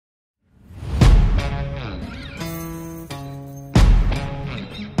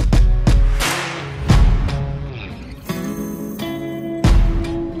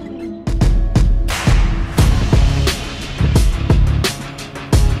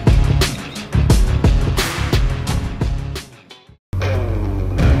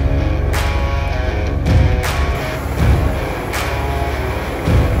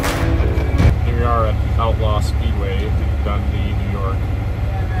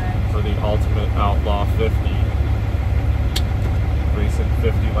Ultimate Outlaw 50. Racing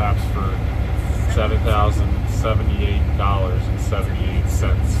 50 laps for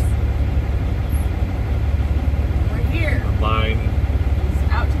 $7,078.78. We're here. The line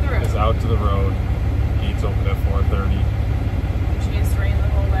is out to the road. Gates open at 4:30. Which means rain the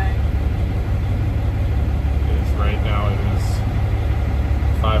whole way. It is right now. It is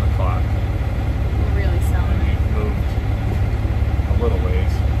 5 o'clock. We're really selling And it. we've moved a little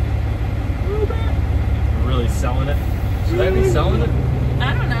ways. We're really selling it. Should I be selling it?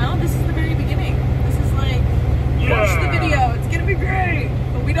 I don't know. This is the very beginning. This is like, watch the video. It's gonna be great,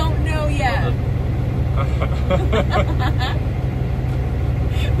 but we don't know yet.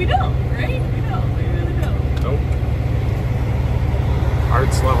 We don't, right? We don't. We really don't. Nope.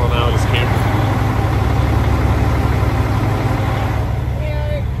 Heart's leveling out his camera.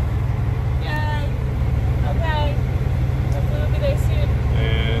 Yay. Yay. Okay. Hopefully we'll be there soon.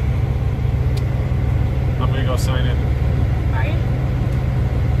 And I'm gonna go sign in. Are you?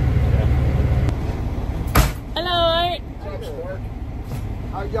 Yeah. Hello, Art. What's up, Mark?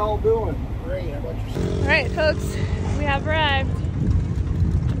 How y'all doing? Great. How about yourself? All right, folks. We have arrived.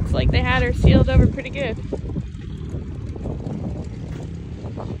 Looks like they had her sealed over pretty good.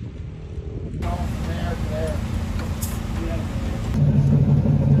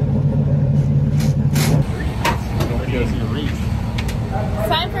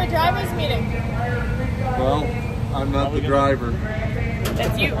 Time for a driver's meeting. Well, I'm not the driver.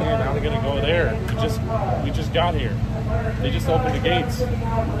 That's you. Now we're gonna go there. We just got here. They just opened the gates.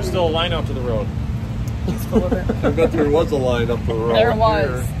 There's still a line out to the road. He's full of it. I bet there was a line up the road. There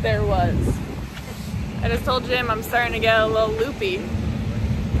was. There was. I just told Jim I'm starting to get a little loopy.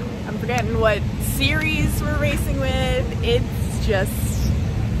 I'm forgetting what series we're racing with. It's just...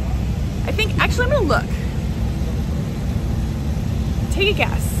 I think... Actually, I'm gonna look. Take a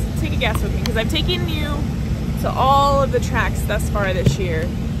guess. Take a guess with me, because I've taken you to all of the tracks thus far this year.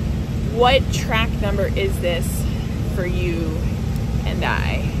 What track number is this for you and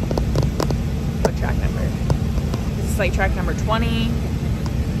I? What track number? Is this like track number 20?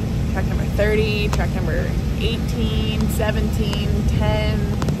 Track number 30? Track number 18? 17? 10?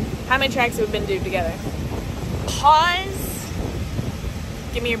 How many tracks have we been doing together? Pause.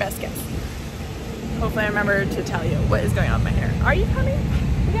 Give me your best guess. Hopefully I remember to tell you what is going on with my hair. Are you coming?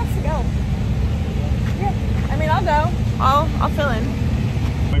 Who has to go? Yeah. I mean, I'll go. I'll fill in.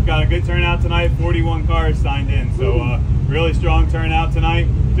 We've got a good turnout tonight, 41 cars signed in, so really strong turnout tonight.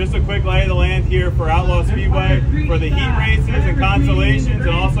 Just a quick lay of the land here for Outlaw Speedway for the heat races and consolations and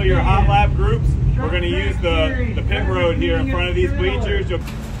also your hot lap groups. We're going to use the pit road here in front of these bleachers.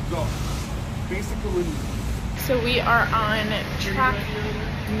 So we are on track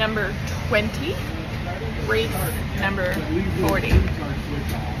number 20, race number 40.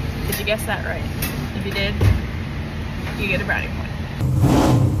 Did you guess that right? If you did, you get a brownie point.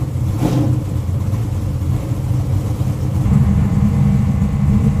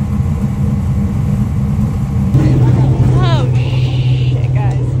 Oh shit,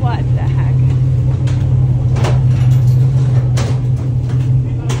 guys, what the heck?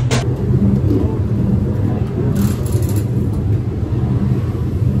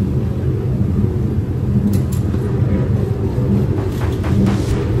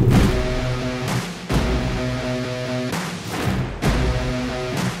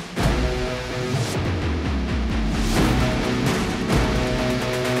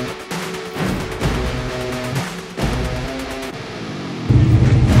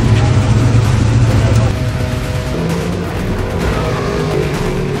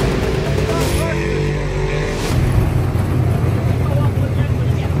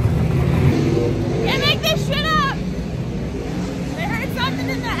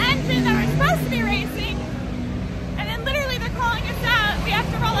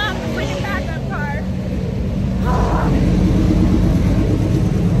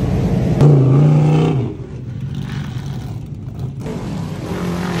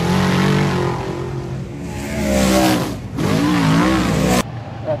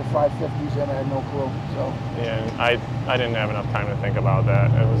 I didn't have enough time to think about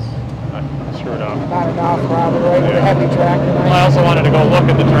that. It was I screwed up. Not enough, probably, right? With a heavy track tonight. Well, I also wanted to go look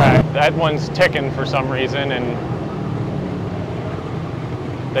at the track. That one's ticking for some reason, and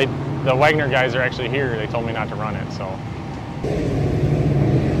the Wagner guys are actually here. They told me not to run it, so.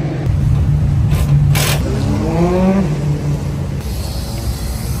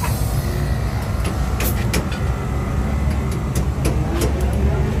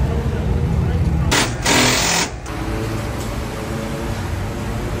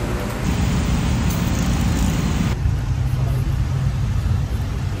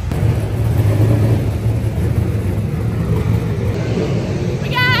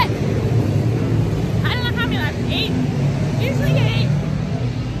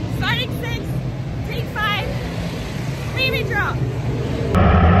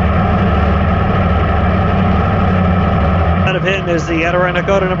 is the Adirondack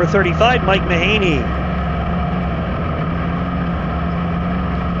Auto number 35, Mike Mahaney.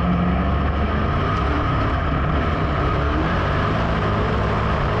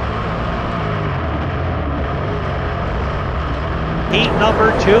 Heat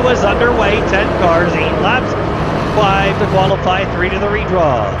number 2 is underway, 10 cars, 8 laps, 5 to qualify, 3 to the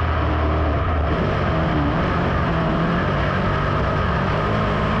redraw.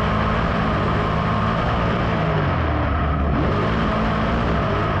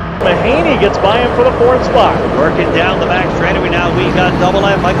 Mahaney gets by him for the 4th spot. Working down the back straightaway now, we got double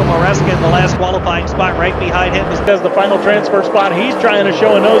M. Michael Mareska in the last qualifying spot. Right behind him is the final transfer spot. He's trying to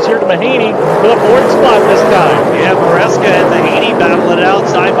show a nose here to Mahaney for the 4th spot this time. Yeah, Mareska and Mahaney battle it out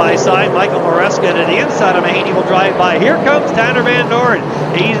side by side. Michael Mareska to the inside of Mahaney will drive by. Here comes Tanner Van Doren.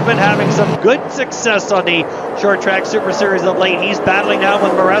 He's been having some good success on the short track Super Series of late. He's battling now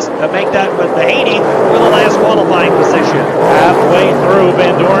with Mareska to make that with Mahaney for the last qualifying position. Halfway through,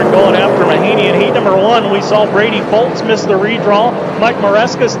 Van Doren going after Mahaney in heat number 1. We saw Brady Foltz miss the redraw. Mike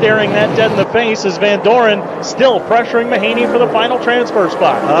Mareska staring that dead in the face as Van Doren still pressuring Mahaney for the final transfer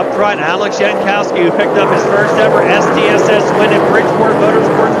spot. Up front, Alex Jankowski, who picked up his first ever STSS win at Bridgeport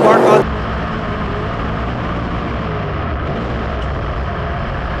Motorsports Park on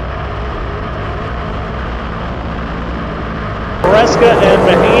Mareska and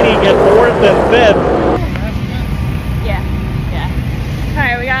Mahaney get 4th and 5th. Yeah.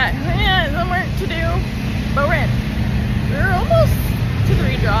 Alright, we got some work to do, but we're almost to the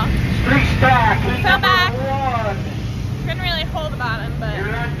redraw. Fell back. Couldn't really hold the bottom, but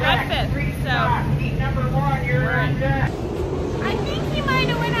got 5th, so we're in. I think he might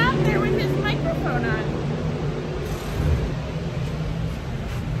have went out there with his microphone on.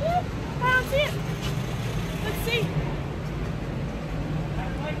 Yeah, I don't see it. Let's see.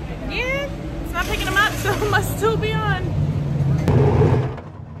 Yeah, it's not picking him up, so it must still be on.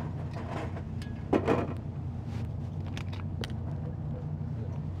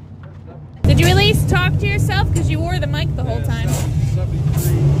 Did you at least talk to yourself? Because you wore the mic the whole time.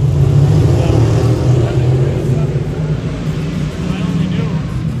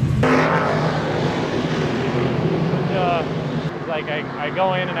 Like I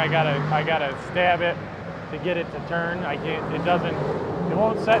go in and I gotta stab it to get it to turn. I can't. It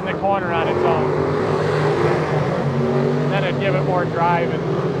won't set in the corner on its own. Then it'd give it more drive, and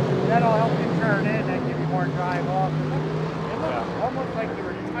That'll help you turn in and give you more drive off. It looks almost like you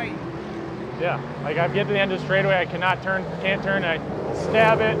were tight. yeah, like I get to the end of the straightaway, I can't turn. I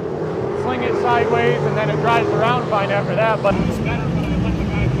stab it, sling it sideways, and then it drives around fine after that. But it's better when I let the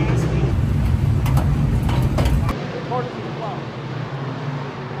guy pass me.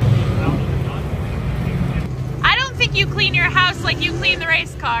 I don't think you clean your house like you clean the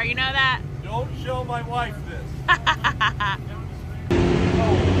race car, you know that? Don't show my wife this.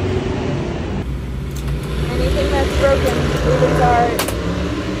 Anything that's broken, leave it start.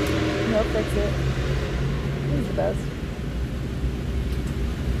 He'll fix it. He's the best.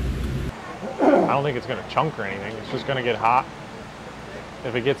 I don't think it's going to chunk or anything. It's just going to get hot.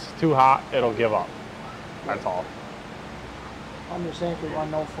 If it gets too hot, it'll give up. That's all. I'm just saying if we run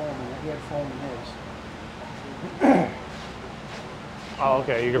no foam in it. He had foam in his. Oh,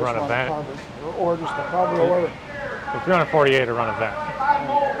 okay. You can run a vent. Or just a cover or If you're on a 48, to run a vent.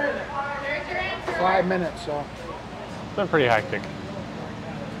 5 minutes, so. It's been pretty hectic.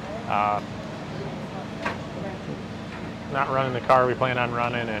 Not running the car we plan on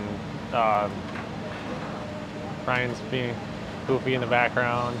running, and Brian's being goofy in the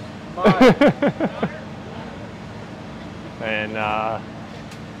background. And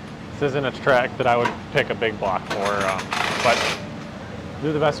this isn't a track that I would pick a big block for, but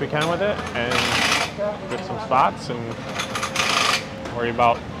do the best we can with it and get some spots and worry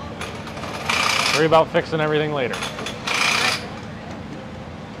about fixing everything later.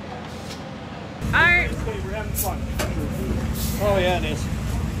 Alright. Oh yeah, it is.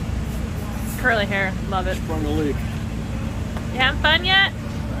 Curly hair, love it. From the leak. You having fun yet?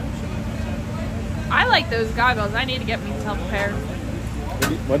 I like those goggles. I need to get myself a pair.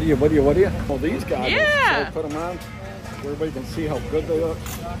 What do you? Well, these guys. Yeah. So put them on so everybody can see how good they look.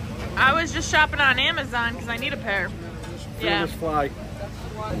 I was just shopping on Amazon because I need a pair. Yeah. Fearless fly.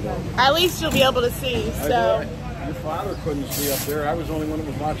 At least you'll be able to see. So Your father couldn't see up there. I was the only one that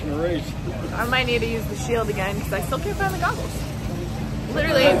was watching the race. I might need to use the shield again because I still can't find the goggles.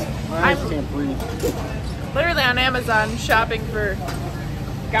 Literally, My eyes can't breathe. literally on Amazon shopping for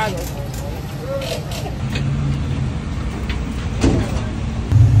goggles.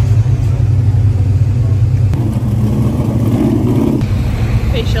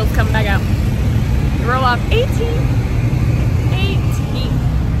 Face shield's coming back out. Roll off 18.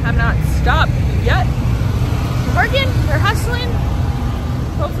 have not stopped yet. We're working, we're hustling.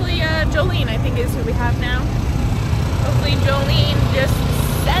 Hopefully Jolene, I think, is who we have now. Hopefully Jolene just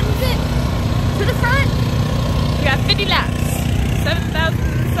sends it to the front. We got 50 laps,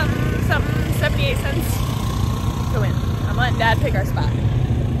 7,000 something, 78 cents to win. I'm letting Dad pick our spot.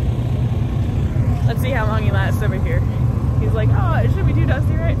 Let's see how long he lasts over here. He's like, oh, it should be too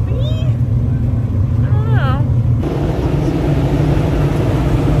dusty, right? Me? I don't know.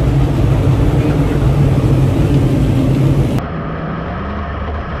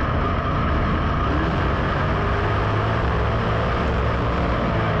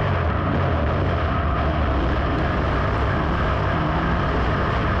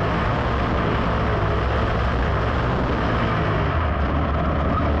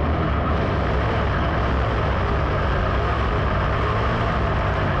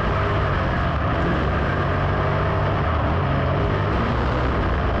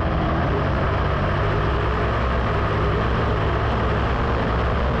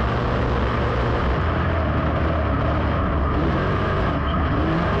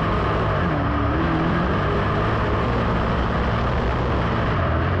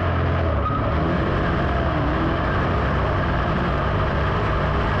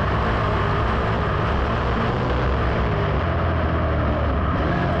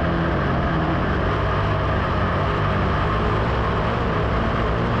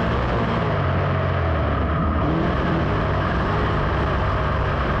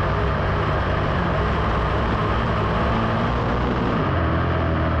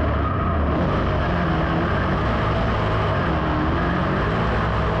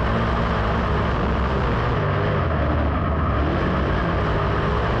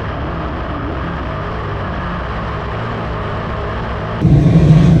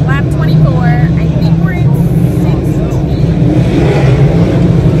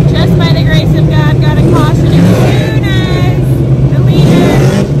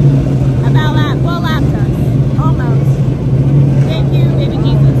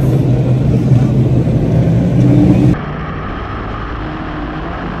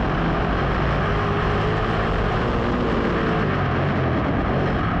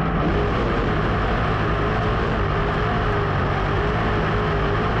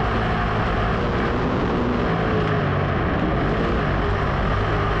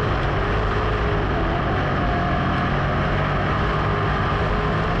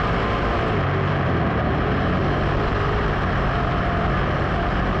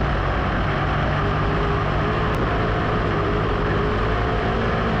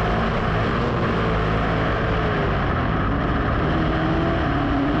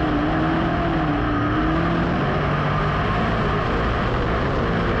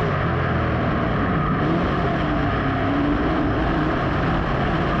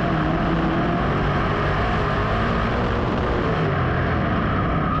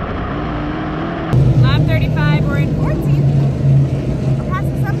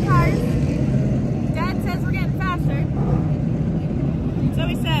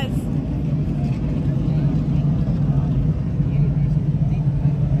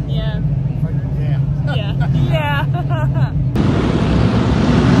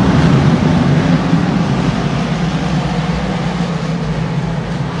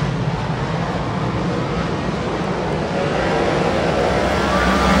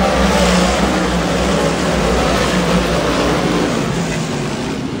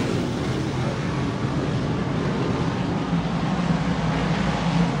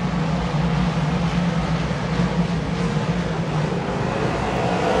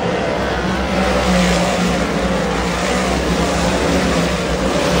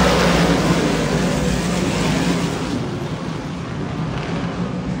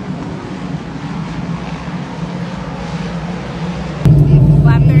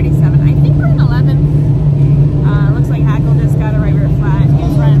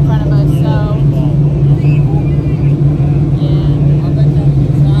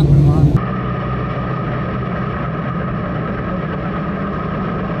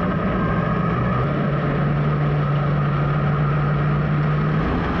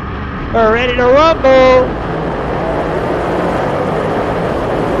 We're ready to rumble.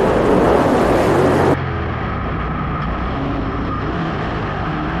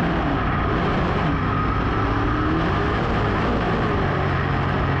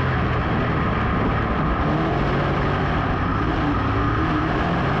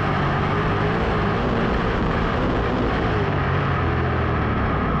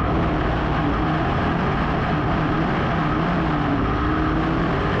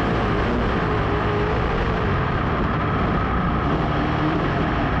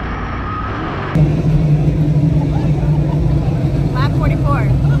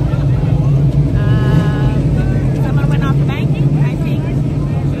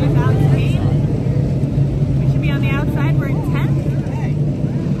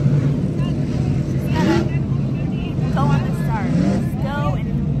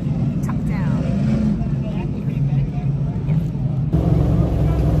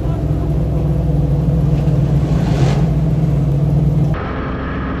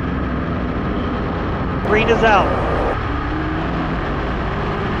 is out.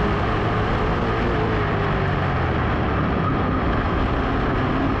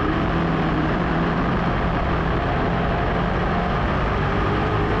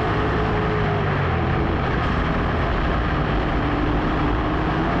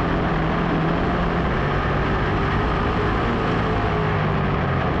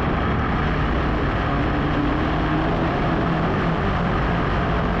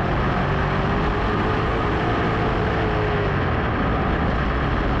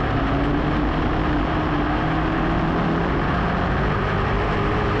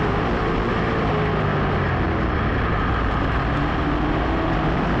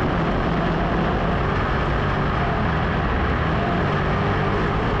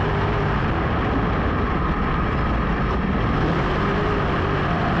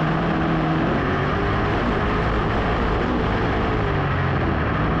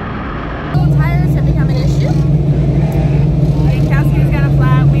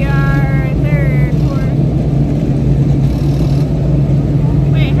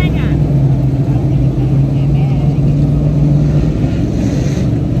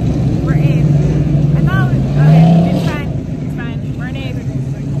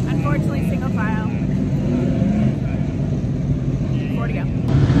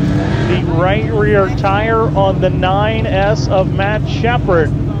 Right rear tire on the 9S of Matt Shepard.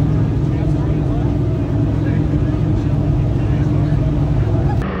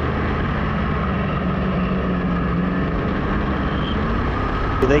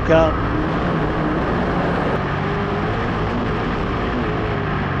 Here they come.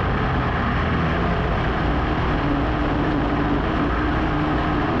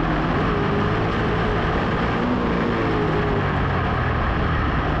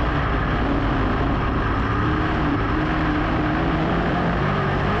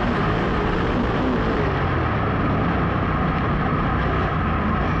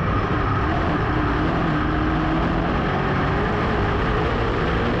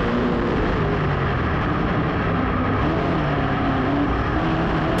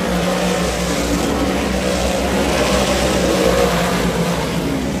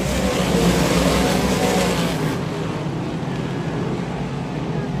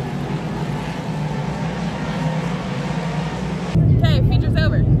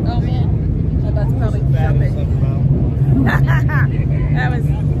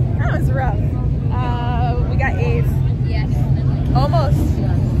 That was rough. We got A's. Yes. Almost.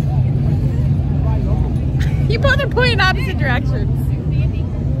 You both are pointing opposite directions.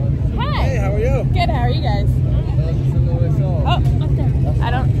 Hi. Hey, how are you? Good, how are you guys? Oh,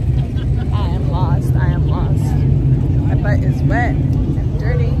 I am lost. I am lost. My butt is wet and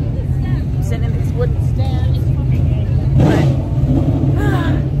dirty. I'm sitting in these wooden stands. But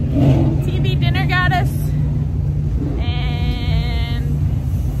TV dinner got us.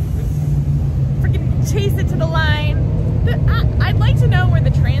 Chase it to the line. I'd like to know where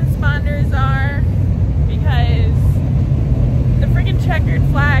the transponders are, because the freaking checkered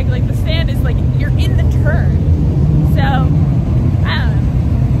flag, like the stand is like you're in the turn. So I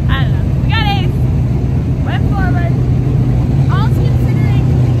don't know. We got A's. Went forward. All considering,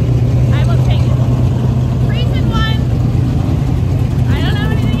 I will take it. Reason one. I don't know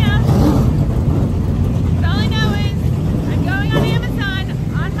anything else. But all I know is I'm going on Amazon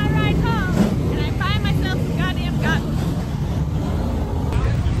on my ride home.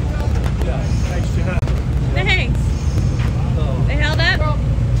 Thanks. They held up?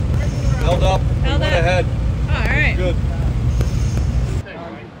 Held up. Held went up. ahead. Oh, all right. Good.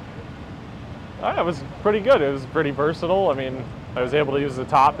 It was pretty good. It was pretty versatile. I mean, I was able to use the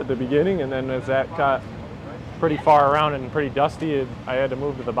top at the beginning, and then as that got pretty far around and pretty dusty, I had to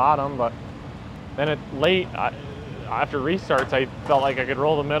move to the bottom. But then after restarts, I felt like I could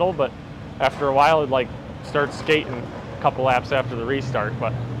roll the middle, but after a while, it'd like start skating a couple laps after the restart.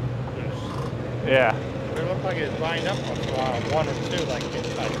 But yeah. It looked like it lined up one or two, like get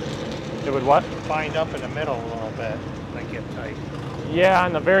tight. It would what? Bind up in the middle a little bit, like get tight. Yeah,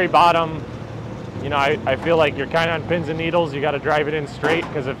 on the very bottom, you know, I feel like you're kind of on pins and needles. You got to drive it in straight,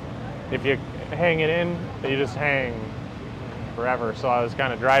 because if you hang it in, you just hang forever. So I was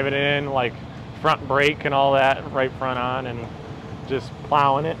kind of driving it in, like front brake and all that, right front on, and just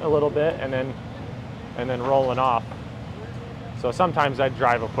plowing it a little bit, and then rolling off. So sometimes I'd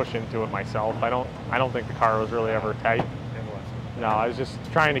drive a push into it myself. I don't think the car was really ever tight. No, I was just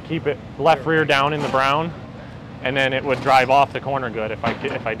trying to keep it left rear down in the brown, and then it would drive off the corner good if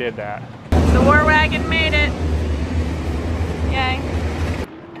I did that. The War Wagon made it. Yay.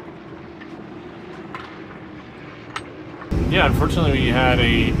 Yeah, unfortunately we had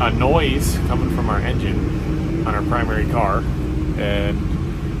a noise coming from our engine. on our primary car, and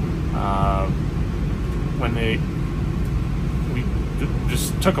when we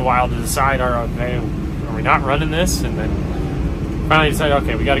just took a while to decide, okay, are we not running this? And then finally decided,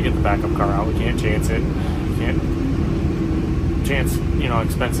 okay, we got to get the backup car out. We can't chance it. We can't chance, you know,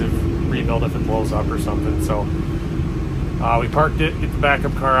 expensive rebuild if it blows up or something. So we parked it, get the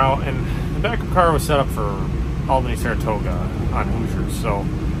backup car out, and the backup car was set up for Albany, Saratoga on Hoosiers. So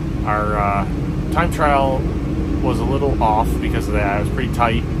our time trial was a little off because of that. It was pretty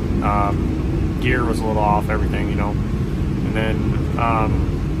tight. Gear was a little off, everything, you know. And then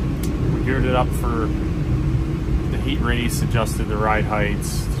we geared it up for the heat race, adjusted the ride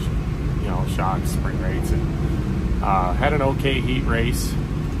heights, you know, shocks, spring rates, and had an okay heat race.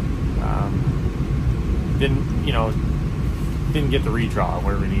 Didn't get the redraw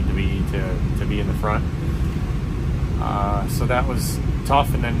where we need to be in the front. So that was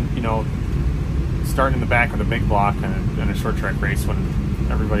tough. And then, you know, starting in the back of the big block in a short track race when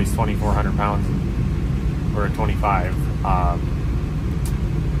everybody's 2,400 pounds and we're at 25,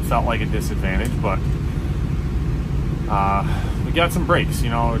 felt like a disadvantage, but we got some breaks. You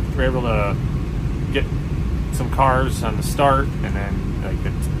know, we were able to get some cars on the start, and then like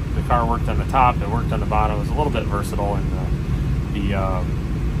the car worked on the top, it worked on the bottom. It was a little bit versatile, and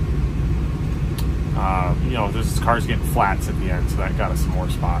you know, there's cars getting flats at the end, so that got us some more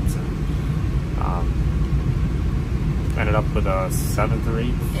spots, and ended up with a 7th or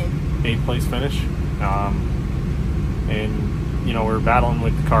 8th place finish. And you know, we're battling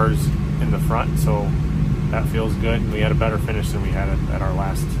with the cars in the front, so that feels good. And we had a better finish than we had at our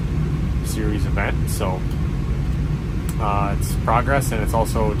last series event, so it's progress, and it's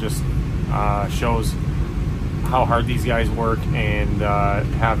also just shows how hard these guys work, and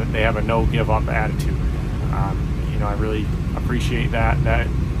they have a no give up attitude. You know, I really appreciate that.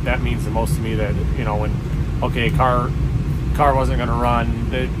 That means the most to me. That, you know, when okay, car wasn't going to run,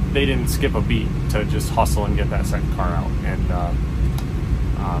 they didn't skip a beat to just hustle and get that second car out. And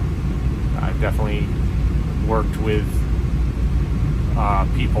I've definitely worked with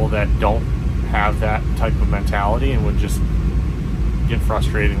people that don't have that type of mentality and would just get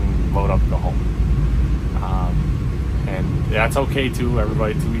frustrated and load up and go home. And that's okay too.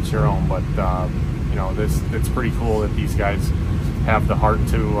 Everybody to each their own. But you know, it's pretty cool that these guys have the heart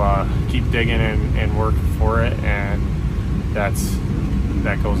to keep digging and work for it, and that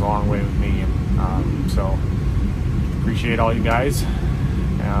goes a long way with me. And so appreciate all you guys.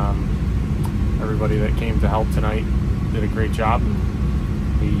 Everybody that came to help tonight did a great job,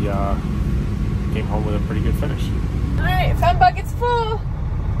 and we came home with a pretty good finish. All right, fun bucket's full.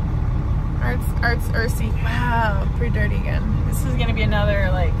 Art's Ursi. Wow, pretty dirty again. This is gonna be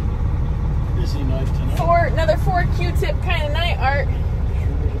another like Busy night tonight. Another 4 Q-tip kind of night, Art.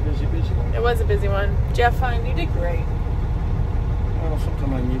 Sure was a busy one. It was a busy one. Jeff, you did great. Well,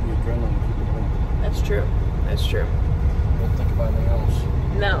 sometimes I need the adrenaline to keep it going. That's true. That's true. Don't think about anything else.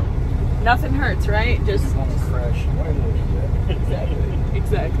 No, nothing hurts, right? Just Don't crash. Why would you do that?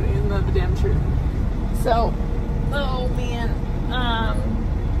 exactly. Isn't that the damn truth? So, oh man,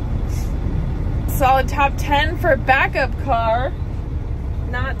 solid top 10 for backup car.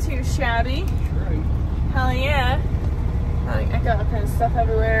 Not too shabby. Right. Hell yeah. I got all kinds of stuff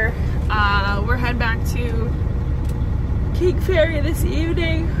everywhere. We're heading back to King Ferry this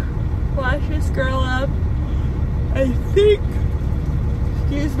evening. Wash this girl up. I think,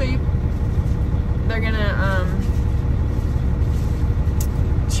 excuse me, they're gonna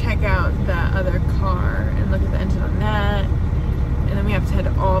check out that other car and look at the engine on that. And then we have to head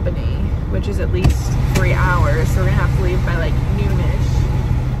to Albany, which is at least 3 hours. So we're gonna have to leave by like noonish.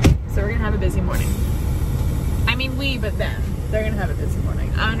 So we're gonna have a busy morning. I mean but them. They're gonna have a busy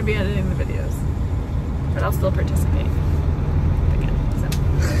morning. I'm gonna be editing the videos, but I'll still participate again. So.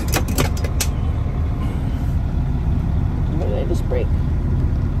 What did I just break?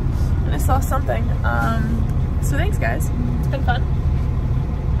 And I saw something. So thanks guys. It's been fun.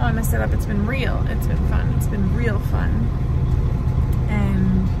 Oh, I messed it up. It's been real. It's been fun. It's been real fun.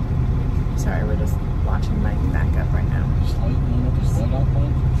 And sorry, we're just watching my backup right now. Just lighting up, just light up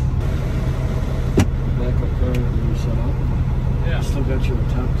on. Backup car that you set up. Yeah. Still got your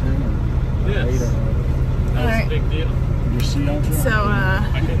top 10 or 8 or whatever. That was a big deal. Did you see out there? So,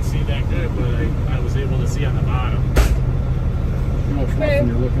 I couldn't see that good, but I was able to see on the bottom. You know, it's rough when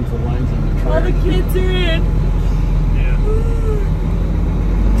you're looking for lines on the track. all the kids are in. Yeah.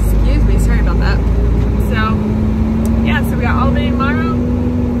 Excuse me, sorry about that. So, yeah, so we got Albany tomorrow.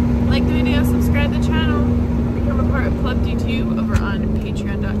 Like the video, subscribe to the channel, become a part of Club D2 over on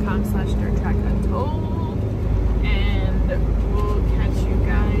patreon.com/dirttrackuntold. And